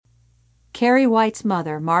Carrie White's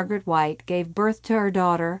mother, Margaret White, gave birth to her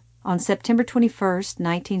daughter on September 21,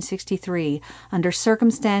 1963, under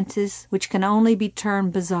circumstances which can only be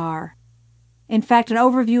termed bizarre. In fact, an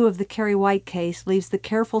overview of the Carrie White case leaves the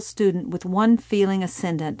careful student with one feeling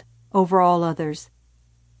ascendant over all others: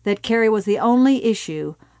 that Carrie was the only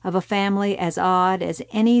issue of a family as odd as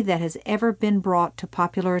any that has ever been brought to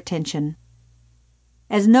popular attention.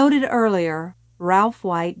 As noted earlier, Ralph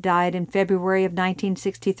White died in February of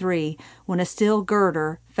 1963 when a steel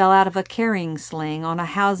girder fell out of a carrying sling on a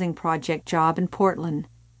housing project job in Portland.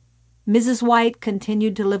 Mrs. White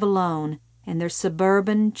continued to live alone in their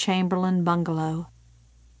suburban Chamberlain bungalow.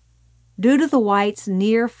 Due to the Whites'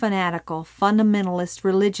 near-fanatical, fundamentalist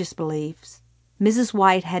religious beliefs, Mrs.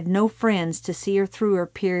 White had no friends to see her through her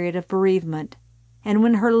period of bereavement, and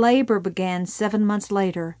when her labor began 7 months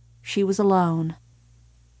later, she was alone.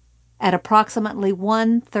 At approximately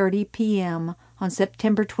 1:30 p.m. on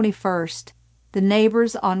September 21st, the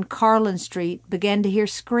neighbors on Carlin Street began to hear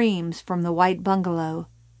screams from the White bungalow.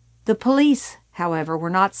 The police, however, were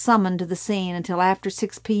not summoned to the scene until after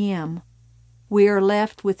 6 p.m. We are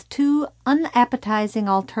left with two unappetizing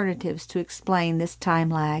alternatives to explain this time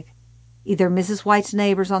lag. Either Mrs. White's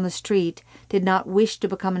neighbors on the street did not wish to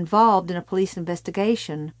become involved in a police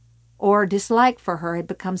investigation, or dislike for her had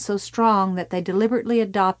become so strong that they deliberately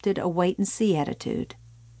adopted a wait-and-see attitude.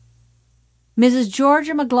 Mrs.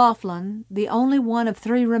 Georgia McLaughlin, the only one of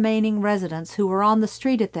 3 remaining residents who were on the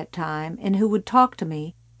street at that time and who would talk to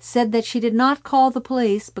me, said that she did not call the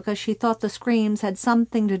police because she thought the screams had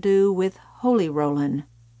something to do with holy rollin'.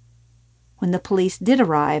 When the police did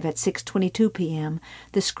arrive at 6:22 p.m.,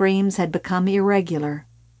 the screams had become irregular.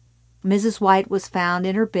 Mrs. White was found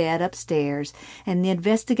in her bed upstairs, and the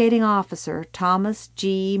investigating officer, Thomas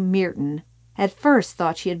G. Merton, at first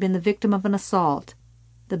thought she had been the victim of an assault.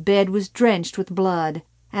 The bed was drenched with blood,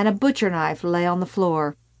 and a butcher knife lay on the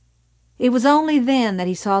floor. It was only then that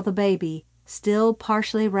he saw the baby, still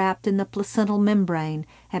partially wrapped in the placental membrane,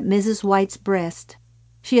 at Mrs. White's breast.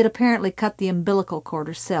 She had apparently cut the umbilical cord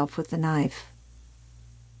herself with the knife.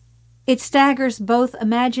 It staggers both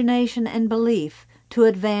imagination and belief to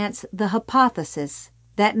advance the hypothesis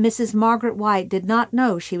that Mrs. Margaret White did not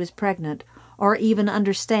know she was pregnant or even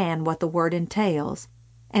understand what the word entails,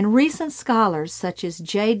 and recent scholars such as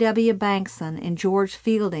J.W. Bankson and George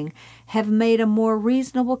Fielding have made a more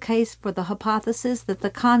reasonable case for the hypothesis that the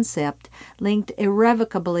concept, linked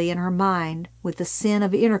irrevocably in her mind with the sin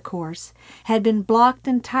of intercourse, had been blocked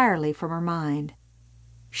entirely from her mind.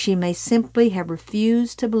 She may simply have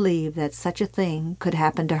refused to believe that such a thing could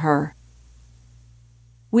happen to her.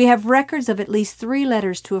 We have records of at least 3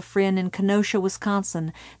 letters to a friend in Kenosha,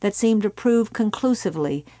 Wisconsin, that seem to prove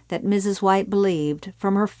conclusively that Mrs. White believed,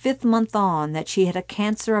 from her 5th month on, that she had a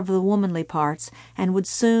cancer of the womanly parts and would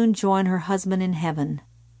soon join her husband in heaven.